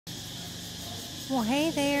Well, hey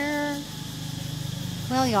there.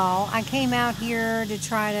 Well, y'all, I came out here to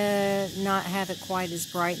try to not have it quite as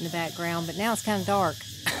bright in the background, but now it's kind of dark.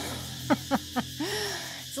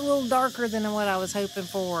 It's a little darker than what I was hoping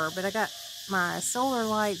for, but I got my solar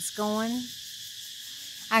lights going.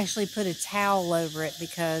 I actually put a towel over it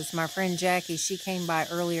because my friend Jackie, she came by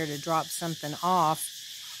earlier to drop something off,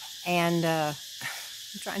 and I'm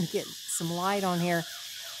trying to get some light on here.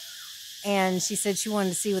 And she said she wanted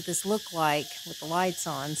to see what this looked like with the lights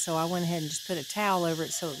on. So I went ahead and just put a towel over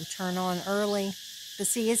it so it would turn on early. But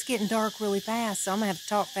see, it's getting dark really fast, so I'm going to have to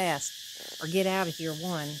talk fast. Or get out of here,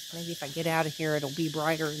 one. Maybe if I get out of here, it'll be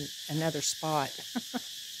brighter in another spot.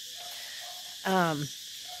 I'm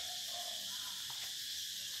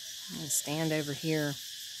going to stand over here.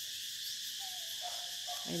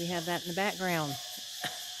 Maybe have that in the background.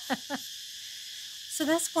 So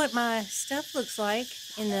that's what my stuff looks like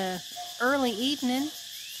in the early evening.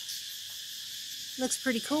 Looks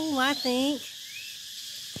pretty cool, I think.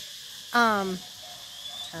 Turn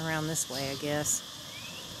around this way, I guess.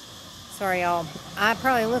 Sorry, y'all. I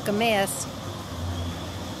probably look a mess.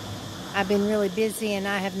 I've been really busy and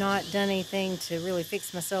I have not done anything to really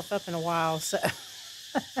fix myself up in a while, so.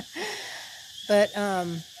 But,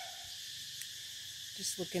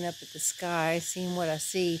 just looking up at the sky, seeing what I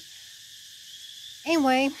see.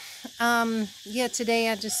 Anyway, yeah, today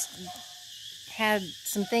I just had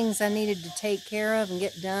some things I needed to take care of and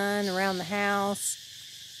get done around the house.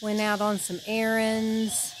 Went out on some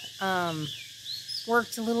errands.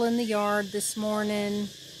 Worked a little in the yard this morning.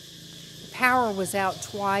 The power was out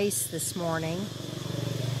twice this morning.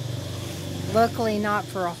 Luckily not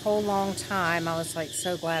for a whole long time. I was like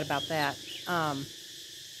so glad about that.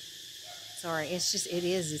 Sorry, it's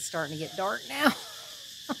starting to get dark now.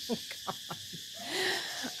 Oh, God.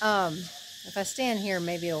 If I stand here,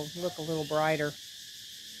 maybe it'll look a little brighter.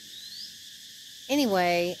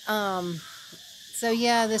 Anyway, so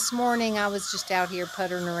yeah, this morning I was just out here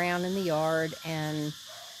puttering around in the yard and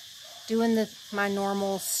doing my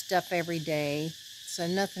normal stuff every day. So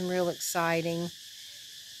nothing real exciting.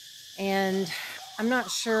 And I'm not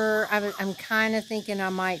sure, I'm kind of thinking I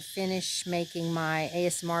might finish making my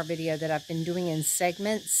ASMR video that I've been doing in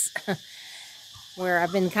segments. Where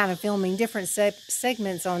I've been kind of filming different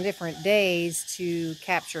segments on different days to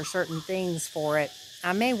capture certain things for it.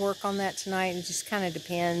 I may work on that tonight. It just kind of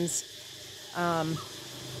depends.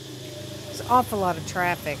 There's an awful lot of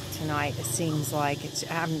traffic tonight, it seems like. It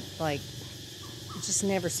just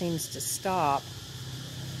never seems to stop.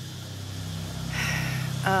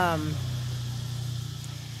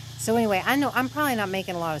 So anyway, I know I'm probably not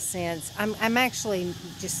making a lot of sense. I'm actually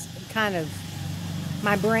just kind of,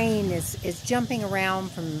 my brain is jumping around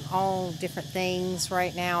from all different things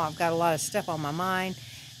right now. I've got a lot of stuff on my mind,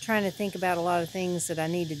 trying to think about a lot of things that I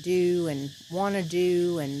need to do and want to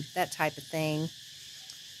do and that type of thing.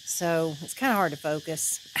 So it's kind of hard to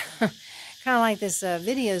focus. Kind of like this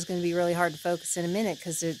video is going to be really hard to focus in a minute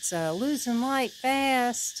because it's losing light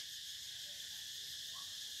fast.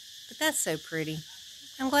 But that's so pretty.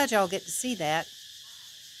 I'm glad y'all get to see that.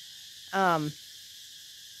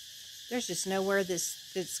 There's just nowhere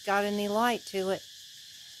that's got any light to it.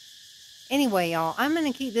 Anyway, y'all, I'm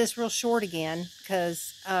going to keep this real short again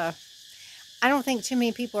because I don't think too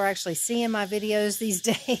many people are actually seeing my videos these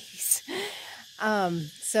days.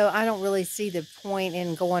 So I don't really see the point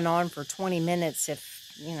in going on for 20 minutes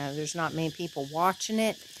if, you know, there's not many people watching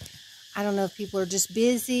it. I don't know if people are just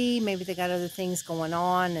busy. Maybe they got other things going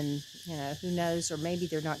on and, you know, who knows, or maybe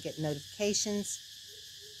they're not getting notifications.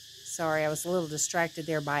 Sorry, I was a little distracted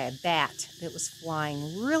there by a bat that was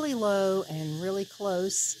flying really low and really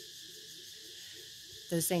close.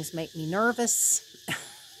 Those things make me nervous.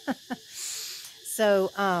 So,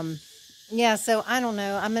 yeah, so I don't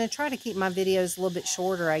know. I'm going to try to keep my videos a little bit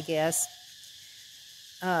shorter, I guess,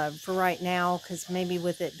 for right now, because maybe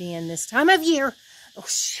with it being this time of year. Oh,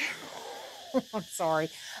 shit. I'm sorry.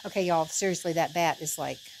 Okay, y'all, seriously, that bat is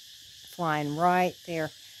like flying right there.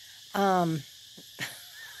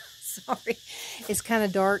 Sorry, it's kind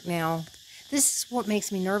of dark now. This is what makes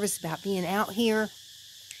me nervous about being out here.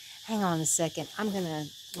 Hang on a second. I'm going to,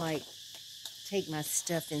 like, take my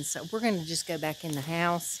stuff in. So we're going to just go back in the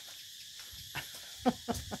house.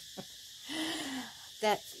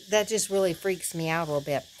 That just really freaks me out a little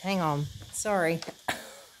bit. Hang on. Sorry.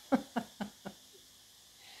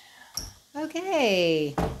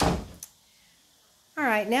 Okay. All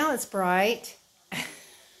right, now it's bright.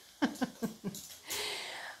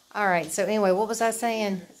 All right, so anyway, what was I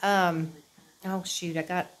saying? Oh, shoot, I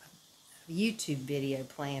got a YouTube video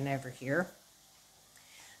playing over here.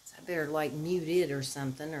 So I better, like, mute it or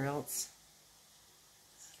something, or else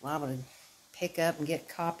it's liable to pick up and get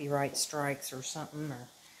copyright strikes or something, or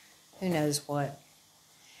who knows what.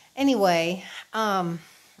 Anyway, I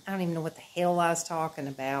don't even know what the hell I was talking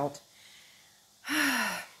about.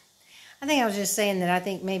 I think I was just saying that I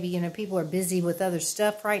think maybe, you know, people are busy with other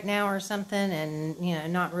stuff right now or something, and, you know,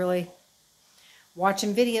 not really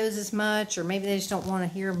watching videos as much, or maybe they just don't want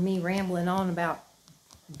to hear me rambling on about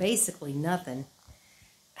basically nothing.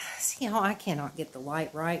 See how I cannot get the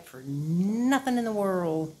light right for nothing in the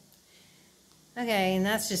world. Okay, and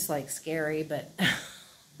that's just like scary, but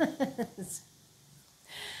maybe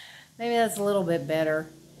that's a little bit better.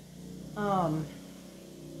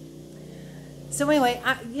 So anyway,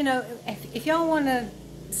 you know, if y'all want to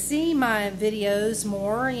see my videos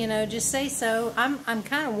more, you know, just say so. I'm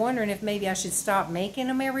kind of wondering if maybe I should stop making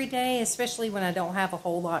them every day, especially when I don't have a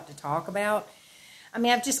whole lot to talk about. I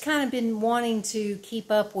mean, I've just kind of been wanting to keep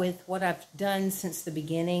up with what I've done since the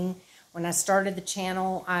beginning. When I started the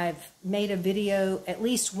channel, I've made a video, at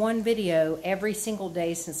least one video, every single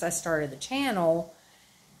day since I started the channel.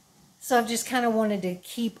 So I've just kind of wanted to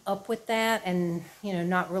keep up with that and, you know,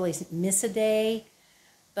 not really miss a day.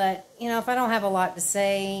 But, you know, if I don't have a lot to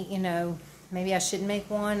say, you know, maybe I shouldn't make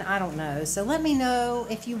one. I don't know. So let me know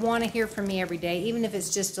if you want to hear from me every day, even if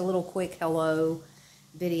it's just a little quick hello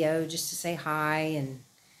video, just to say hi and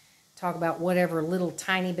talk about whatever little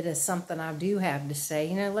tiny bit of something I do have to say.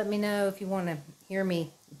 You know, let me know if you want to hear me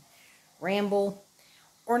ramble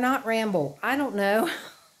or not ramble. I don't know.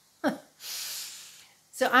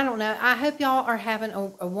 So I don't know. I hope y'all are having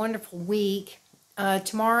a wonderful week.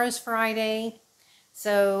 Tomorrow's Friday,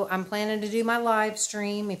 so I'm planning to do my live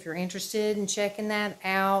stream. If you're interested in checking that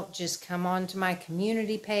out, just come on to my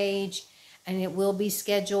community page, and it will be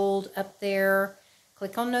scheduled up there.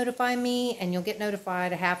 Click on notify me, and you'll get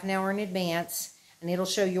notified a half an hour in advance, and it'll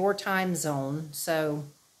show your time zone. So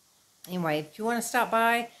anyway, if you want to stop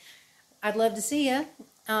by, I'd love to see you.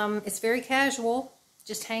 It's very casual,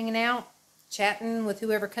 just hanging out, chatting with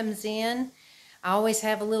whoever comes in. I always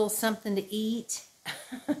have a little something to eat,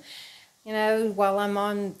 you know, while I'm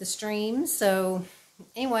on the stream. So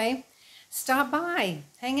anyway, stop by,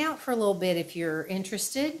 hang out for a little bit if you're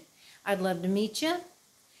interested. I'd love to meet you.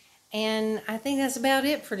 And I think that's about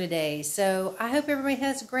it for today. So I hope everybody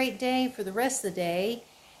has a great day for the rest of the day.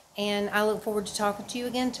 And I look forward to talking to you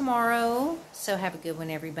again tomorrow. So have a good one,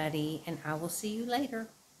 everybody. And I will see you later.